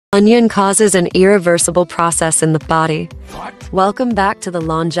Onion causes an irreversible process in the body. Welcome back to the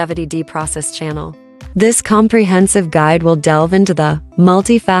Longevity Deprocess channel. This comprehensive guide will delve into the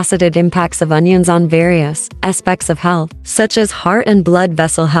multifaceted impacts of onions on various aspects of health, such as heart and blood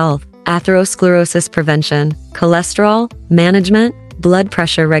vessel health, atherosclerosis prevention, cholesterol management, blood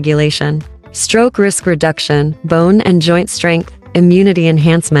pressure regulation, stroke risk reduction, bone and joint strength, immunity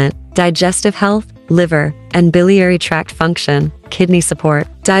enhancement, digestive health, liver and biliary tract function, kidney support,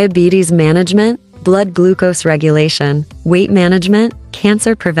 diabetes management, blood glucose regulation, weight management,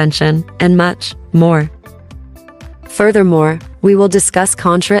 cancer prevention, and much more. Furthermore, we will discuss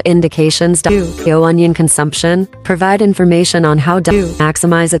contraindications to onion consumption, provide information on how to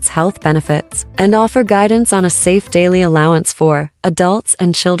maximize its health benefits, and offer guidance on a safe daily allowance for adults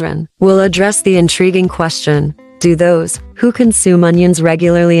and children. We'll address the intriguing question, do those who consume onions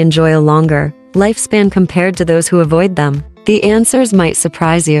regularly enjoy a longer lifespan compared to those who avoid them? The answers might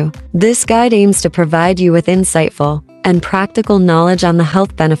surprise you. This guide aims to provide you with insightful and practical knowledge on the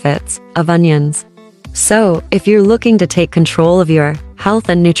health benefits of onions. So, if you're looking to take control of your health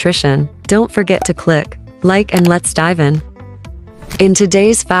and nutrition, don't forget to click like and let's dive in. In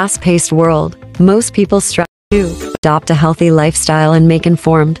today's fast-paced world, most people strive to adopt a healthy lifestyle and make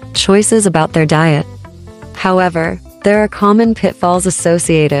informed choices about their diet. However, there are common pitfalls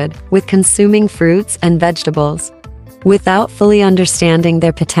associated with consuming fruits and vegetables without fully understanding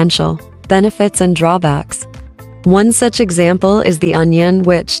their potential benefits and drawbacks. One such example is the onion,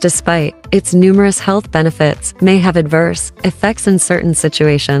 which, despite its numerous health benefits, may have adverse effects in certain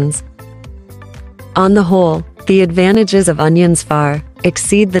situations. On the whole, the advantages of onions far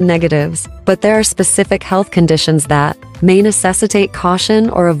exceed the negatives, but there are specific health conditions that may necessitate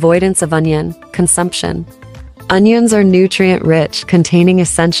caution or avoidance of onion consumption. Onions are nutrient-rich, containing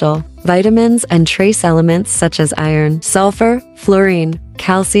essential vitamins and trace elements such as iron, sulfur, fluorine,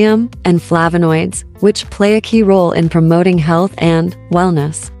 calcium, and flavonoids, which play a key role in promoting health and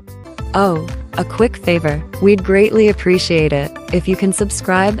wellness. Oh, a quick favor, we'd greatly appreciate it if you can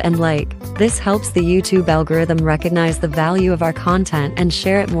subscribe and like. This helps the YouTube algorithm recognize the value of our content and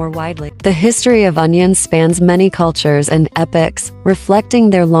share it more widely. The history of onions spans many cultures and epochs, reflecting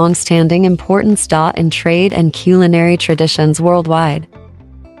their long-standing importance in trade and culinary traditions worldwide.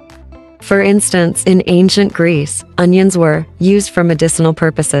 For instance, in ancient Greece, onions were used for medicinal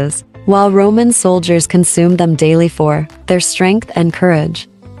purposes, while Roman soldiers consumed them daily for their strength and courage.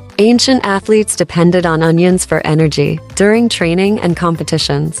 Ancient athletes depended on onions for energy during training and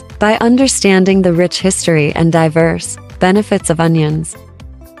competitions. By understanding the rich history and diverse benefits of onions,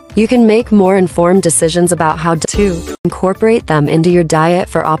 you can make more informed decisions about how to incorporate them into your diet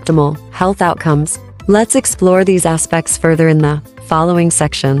for optimal health outcomes. Let's explore these aspects further in the following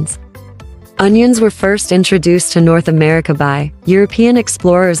sections. Onions were first introduced to North America by European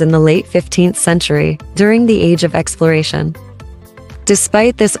explorers in the late 15th century, during the Age of Exploration.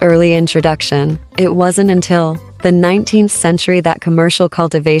 Despite this early introduction, it wasn't until the 19th century that commercial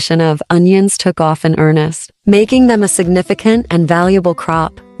cultivation of onions took off in earnest, making them a significant and valuable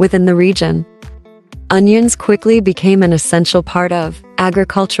crop within the region. Onions quickly became an essential part of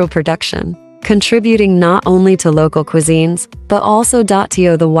agricultural production, contributing not only to local cuisines, but also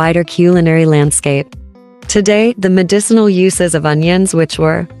to the wider culinary landscape. Today, the medicinal uses of onions, which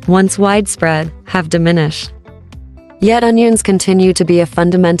were once widespread, have diminished. Yet onions continue to be a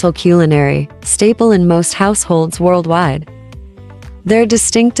fundamental culinary staple in most households worldwide. Their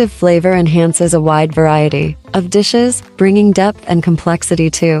distinctive flavor enhances a wide variety of dishes, bringing depth and complexity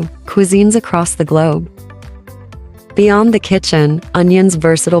to cuisines across the globe. Beyond the kitchen, onions'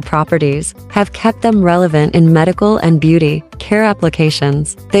 versatile properties have kept them relevant in medical and beauty care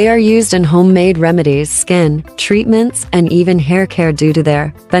applications. They are used in homemade remedies, skin treatments, and even hair care due to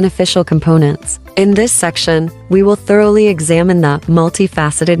their beneficial components. In this section, we will thoroughly examine the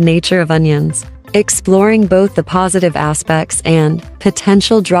multifaceted nature of onions, exploring both the positive aspects and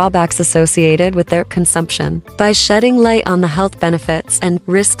potential drawbacks associated with their consumption. By shedding light on the health benefits and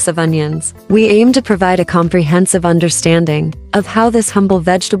risks of onions, we aim to provide a comprehensive understanding of how this humble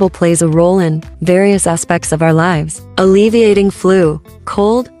vegetable plays a role in various aspects of our lives, alleviating flu,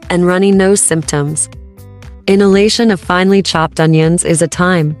 cold, and runny nose symptoms. Inhalation of finely chopped onions is a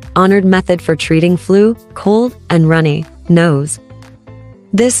time-honored method for treating flu, cold, and runny nose.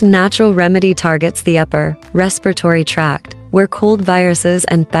 This natural remedy targets the upper respiratory tract, where cold viruses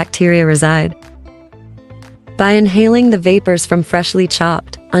and bacteria reside. By inhaling the vapors from freshly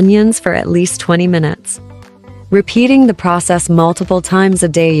chopped onions for at least 20 minutes, repeating the process multiple times a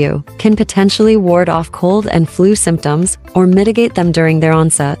day, you can potentially ward off cold and flu symptoms or mitigate them during their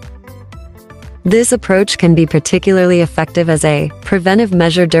onset. This approach can be particularly effective as a preventive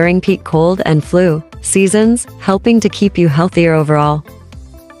measure during peak cold and flu seasons, helping to keep you healthier overall.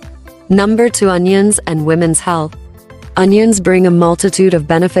 Number 2. Onions and women's health. Onions bring a multitude of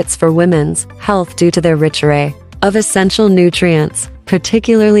benefits for women's health due to their rich array of essential nutrients,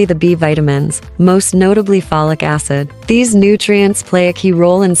 particularly the B vitamins, most notably folic acid. These nutrients play a key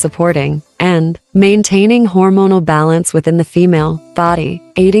role in supporting and maintaining hormonal balance within the female body,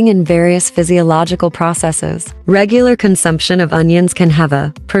 aiding in various physiological processes. Regular consumption of onions can have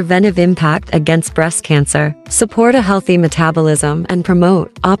a preventive impact against breast cancer, support a healthy metabolism, and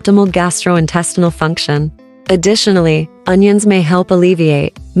promote optimal gastrointestinal function. Additionally, onions may help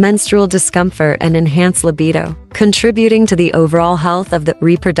alleviate menstrual discomfort and enhance libido, contributing to the overall health of the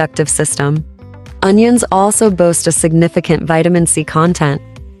reproductive system. Onions also boast a significant vitamin C content,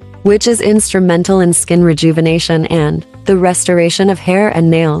 which is instrumental in skin rejuvenation and the restoration of hair and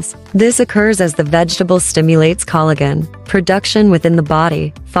nails. This occurs as the vegetable stimulates collagen production within the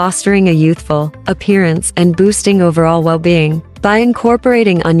body, fostering a youthful appearance and boosting overall well-being. By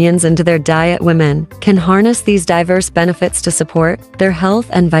incorporating onions into their diet, women can harness these diverse benefits to support their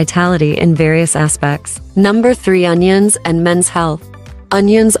health and vitality in various aspects. Number 3. Onions and men's health.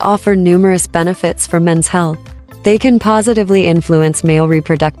 Onions offer numerous benefits for men's health. They can positively influence male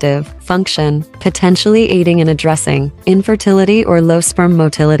reproductive function, potentially aiding in addressing infertility or low sperm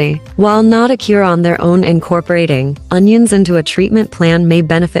motility. While not a cure on their own, incorporating onions into a treatment plan may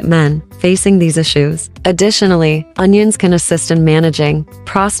benefit men facing these issues. Additionally, onions can assist in managing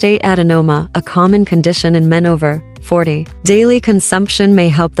prostate adenoma, a common condition in men over 40. Daily consumption may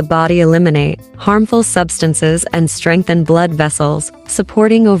help the body eliminate harmful substances and strengthen blood vessels,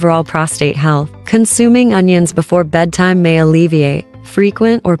 supporting overall prostate health. Consuming onions before bedtime may alleviate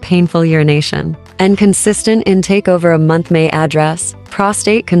frequent or painful urination, and consistent intake over a month may address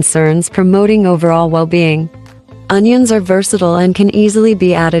prostate concerns, promoting overall well-being. Onions are versatile and can easily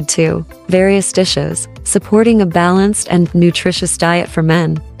be added to various dishes, supporting a balanced and nutritious diet for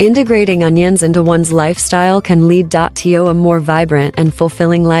men. Integrating onions into one's lifestyle can lead to a more vibrant and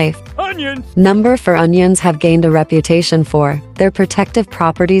fulfilling life. Onions! Number 4. Onions have gained a reputation for their protective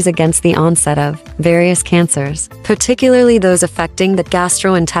properties against the onset of various cancers, particularly those affecting the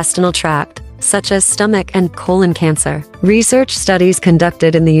gastrointestinal tract, such as stomach and colon cancer. Research studies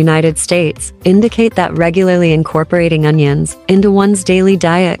conducted in the United States indicate that regularly incorporating onions into one's daily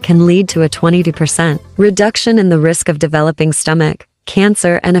diet can lead to a 22% reduction in the risk of developing stomach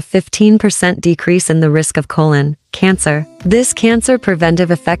cancer and a 15% decrease in the risk of colon cancer. This cancer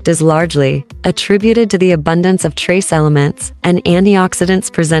preventive effect is largely attributed to the abundance of trace elements and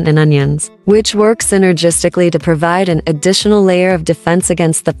antioxidants present in onions, which work synergistically to provide an additional layer of defense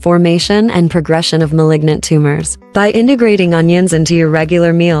against the formation and progression of malignant tumors. By integrating onions into your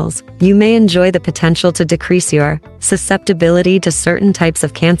regular meals, you may enjoy the potential to decrease your susceptibility to certain types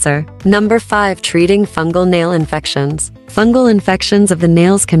of cancer. Number 5. Treating fungal nail infections. Fungal infections of the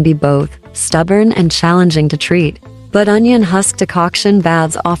nails can be both stubborn and challenging to treat, but onion husk decoction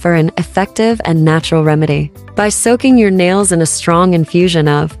baths offer an effective and natural remedy. By soaking your nails in a strong infusion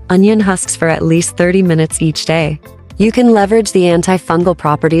of onion husks for at least 30 minutes each day, you can leverage the antifungal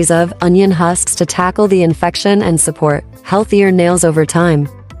properties of onion husks to tackle the infection and support healthier nails over time.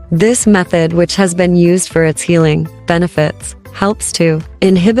 This method, which has been used for its healing benefits, helps to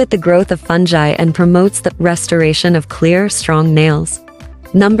inhibit the growth of fungi and promotes the restoration of clear, strong nails.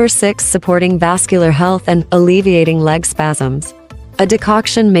 Number 6. Supporting vascular health and alleviating leg spasms. A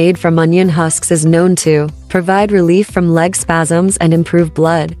decoction made from onion husks is known to provide relief from leg spasms and improve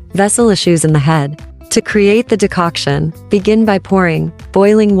blood vessel issues in the head. To create the decoction, begin by pouring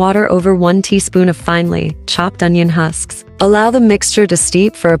boiling water over 1 teaspoon of finely chopped onion husks. Allow the mixture to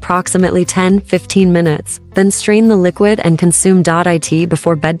steep for approximately 10-15 minutes, then strain the liquid and consume it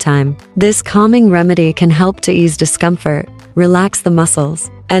before bedtime. This calming remedy can help to ease discomfort, relax the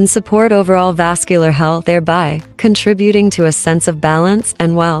muscles, and support overall vascular health, thereby contributing to a sense of balance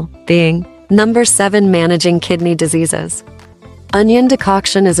and well-being. Number 7. Managing kidney diseases. Onion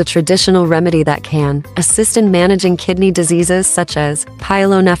decoction is a traditional remedy that can assist in managing kidney diseases such as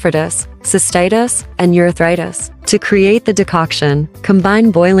pyelonephritis, cystitis, and urethritis. To create the decoction,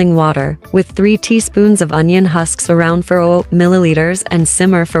 combine boiling water with 3 teaspoons of onion husks around 4 milliliters and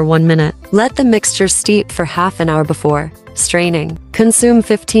simmer for 1 minute. Let the mixture steep for half an hour before straining. Consume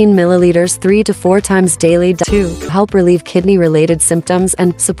 15 milliliters 3 to 4 times daily to help relieve kidney-related symptoms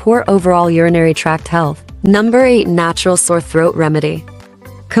and support overall urinary tract health. Number 8. Natural sore throat remedy.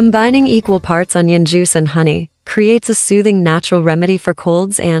 Combining equal parts onion juice and honey creates a soothing natural remedy for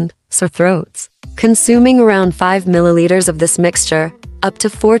colds and sore throats. Consuming around 5 milliliters of this mixture up to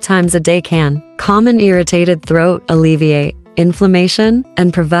 4 times a day can calm an irritated throat, alleviate inflammation,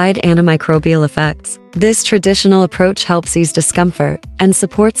 and provide antimicrobial effects. This traditional approach helps ease discomfort and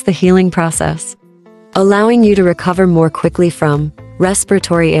supports the healing process, allowing you to recover more quickly from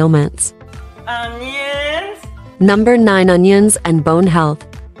respiratory ailments. Onions. Number 9. Onions and bone health.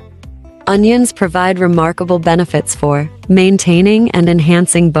 Onions provide remarkable benefits for maintaining and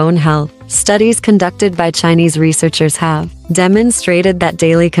enhancing bone health. Studies conducted by Chinese researchers have demonstrated that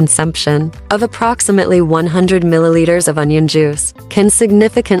daily consumption of approximately 100 milliliters of onion juice can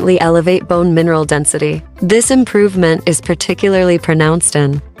significantly elevate bone mineral density. This improvement is particularly pronounced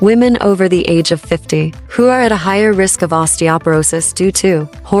in women over the age of 50 who are at a higher risk of osteoporosis due to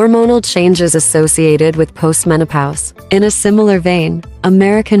hormonal changes associated with postmenopause. In a similar vein,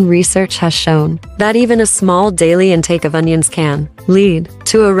 American research has shown that even a small daily intake of onions can lead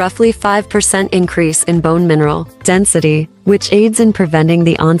to a roughly 5% increase in bone mineral density, which aids in preventing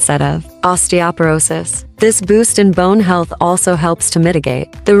the onset of osteoporosis. This boost in bone health also helps to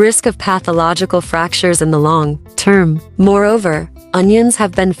mitigate the risk of pathological fractures in the long term. Moreover, onions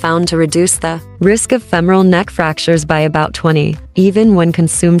have been found to reduce the risk of femoral neck fractures by about 20, even when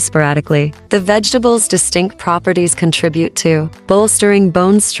consumed sporadically. The vegetable's distinct properties contribute to bolstering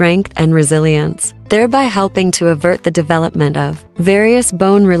bone strength and resilience, thereby helping to avert the development of various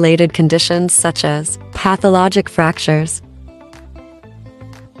bone-related conditions such as pathologic fractures.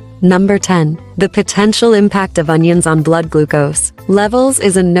 Number 10. The potential impact of onions on blood glucose levels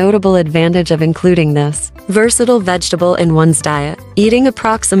is a notable advantage of including this versatile vegetable in one's diet. Eating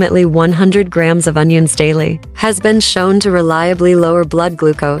approximately 100 grams of onions daily has been shown to reliably lower blood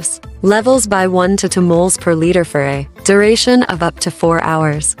glucose levels by 1 to 2 moles per liter for a duration of up to 4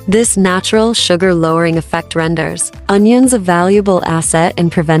 hours. This natural sugar-lowering effect renders onions a valuable asset in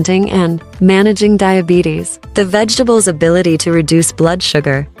preventing and managing diabetes. The vegetable's ability to reduce blood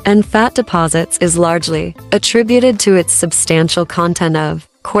sugar and fat deposits is largely attributed to its substantial content of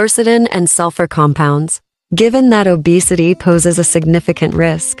quercetin and sulfur compounds. Given that obesity poses a significant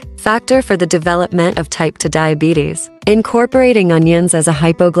risk factor for the development of type 2 diabetes, incorporating onions as a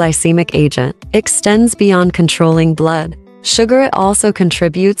hypoglycemic agent extends beyond controlling blood sugar. It also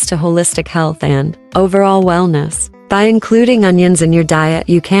contributes to holistic health and overall wellness. By including onions in your diet,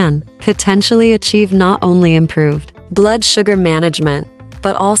 you can potentially achieve not only improved blood sugar management,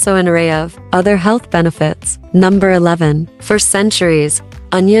 but also an array of other health benefits. Number 11. For centuries,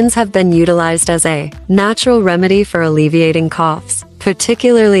 onions have been utilized as a natural remedy for alleviating coughs,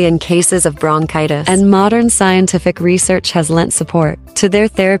 particularly in cases of bronchitis, and modern scientific research has lent support to their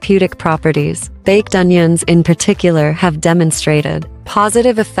therapeutic properties. Baked onions in particular have demonstrated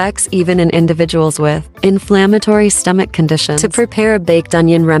positive effects even in individuals with inflammatory stomach conditions. To prepare a baked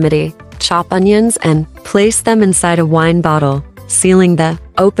onion remedy, chop onions and place them inside a wine bottle, sealing the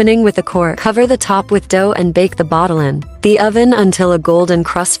opening with a cork. Cover the top with dough and bake the bottle in the oven until a golden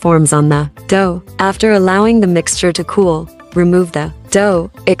crust forms on the dough. After allowing the mixture to cool, remove the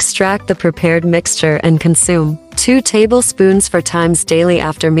dough, extract the prepared mixture and consume 2 tablespoons 4 times daily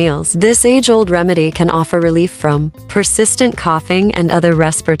after meals. This age-old remedy can offer relief from persistent coughing and other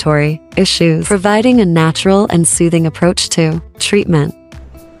respiratory issues, providing a natural and soothing approach to treatment.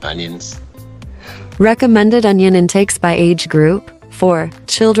 Onions. Recommended onion intakes by age group. For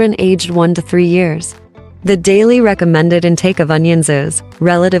children aged 1 to 3 years, the daily recommended intake of onions is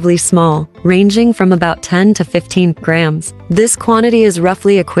relatively small, ranging from about 10 to 15 grams. This quantity is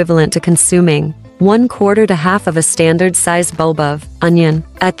roughly equivalent to consuming 1/4 to half of a standard-sized bulb of onion.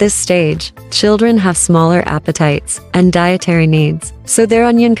 At this stage, children have smaller appetites and dietary needs, so their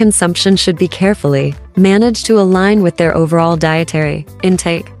onion consumption should be carefully managed to align with their overall dietary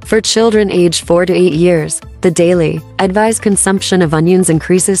intake. For children aged 4 to 8 years, the daily advised consumption of onions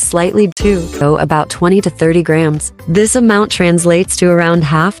increases slightly to about 20 to 30 grams. This amount translates to around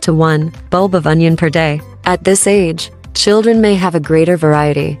half to 1 bulb of onion per day. At this age, children may have a greater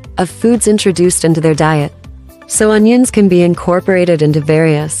variety of foods introduced into their diet, so onions can be incorporated into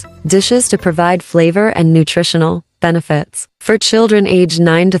various dishes to provide flavor and nutritional benefits. For children aged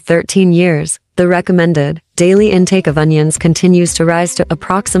 9 to 13 years, the recommended daily intake of onions continues to rise to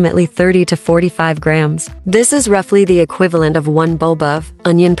approximately 30 to 45 grams. This is roughly the equivalent of 1 bulb of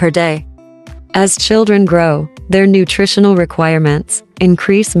onion per day. As children grow, their nutritional requirements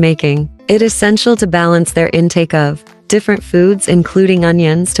increase, making it essential to balance their intake of different foods, including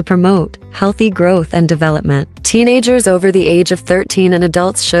onions, to promote healthy growth and development. Teenagers over the age of 13 and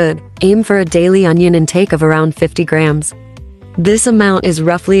adults should aim for a daily onion intake of around 50 grams. This amount is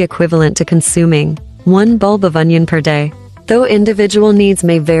roughly equivalent to consuming 1 bulb of onion per day. Though individual needs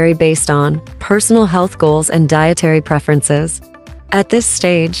may vary based on personal health goals and dietary preferences, At this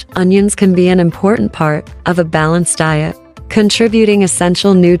stage, onions can be an important part of a balanced diet, contributing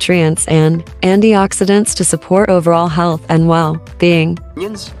essential nutrients and antioxidants to support overall health and well-being.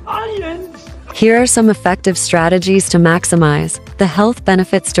 Onions. Here are some effective strategies to maximize the health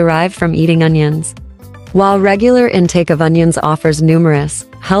benefits derived from eating onions. While regular intake of onions offers numerous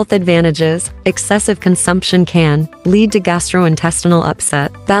health advantages, excessive consumption can lead to gastrointestinal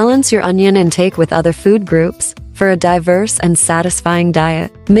upset. Balance your onion intake with other food groups for a diverse and satisfying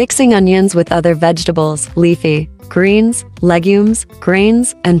diet. Mixing onions with other vegetables, leafy greens, legumes,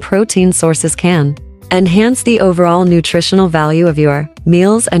 grains, and protein sources can enhance the overall nutritional value of your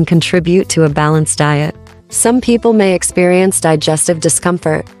meals and contribute to a balanced diet. Some people may experience digestive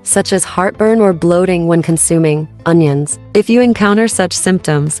discomfort, such as heartburn or bloating when consuming onions. If you encounter such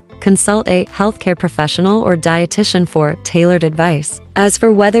symptoms, consult a healthcare professional or dietitian for tailored advice. As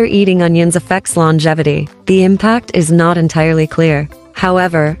for whether eating onions affects longevity, the impact is not entirely clear.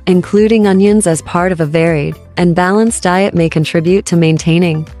 However, including onions as part of a varied and balanced diet may contribute to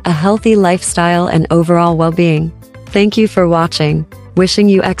maintaining a healthy lifestyle and overall well-being. Thank you for watching. Wishing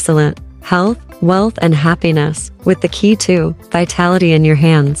you excellent health, wealth, and happiness, with the key to vitality in your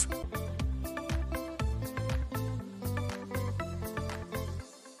hands.